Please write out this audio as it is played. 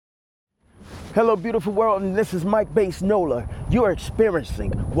Hello, beautiful world, and this is Mike Bass Nola. You are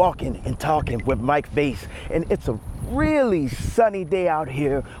experiencing Walking and Talking with Mike Bass, and it's a really sunny day out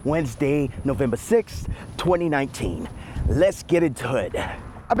here, Wednesday, November 6th, 2019. Let's get into it.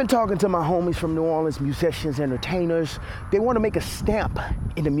 I've been talking to my homies from New Orleans, musicians, entertainers. They want to make a stamp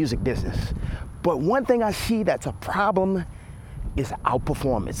in the music business. But one thing I see that's a problem is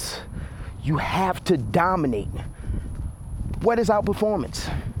outperformance. You have to dominate. What is outperformance?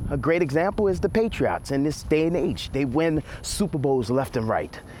 A great example is the Patriots in this day and age. They win Super Bowls left and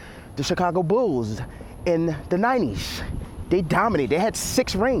right. The Chicago Bulls in the 90s, they dominated. They had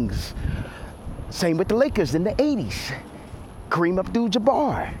 6 rings. Same with the Lakers in the 80s. Kareem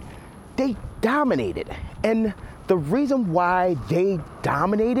Abdul-Jabbar, they dominated. And the reason why they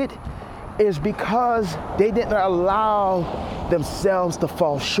dominated is because they didn't allow themselves to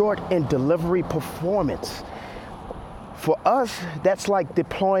fall short in delivery performance. For us, that's like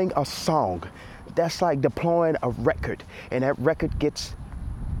deploying a song. That's like deploying a record, and that record gets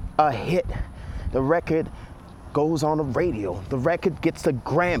a hit. The record goes on the radio. The record gets a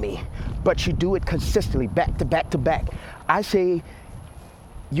Grammy, but you do it consistently, back to back to back. I say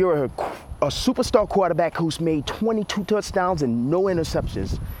you're a superstar quarterback who's made 22 touchdowns and no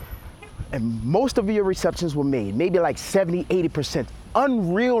interceptions. And most of your receptions were made, maybe like 70, 80%.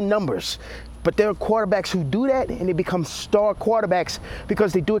 Unreal numbers. But there are quarterbacks who do that, and they become star quarterbacks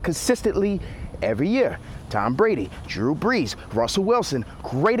because they do it consistently every year. Tom Brady, Drew Brees, Russell Wilson,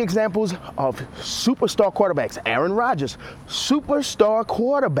 great examples of superstar quarterbacks. Aaron Rodgers, superstar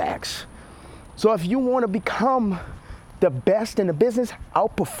quarterbacks. So if you want to become the best in the business,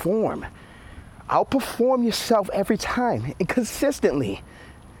 outperform. Outperform yourself every time and consistently.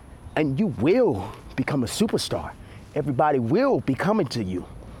 And you will become a superstar. Everybody will be coming to you.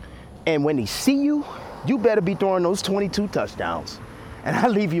 And when they see you, you better be throwing those 22 touchdowns. And I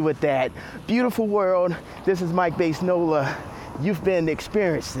leave you with that. Beautiful world. This is Mike Bass Nola. You've been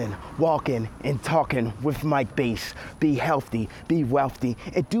experiencing Walking and Talking with Mike Bass. Be healthy, be wealthy,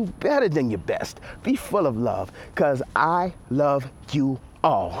 and do better than your best. Be full of love, because I love you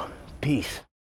all. Peace.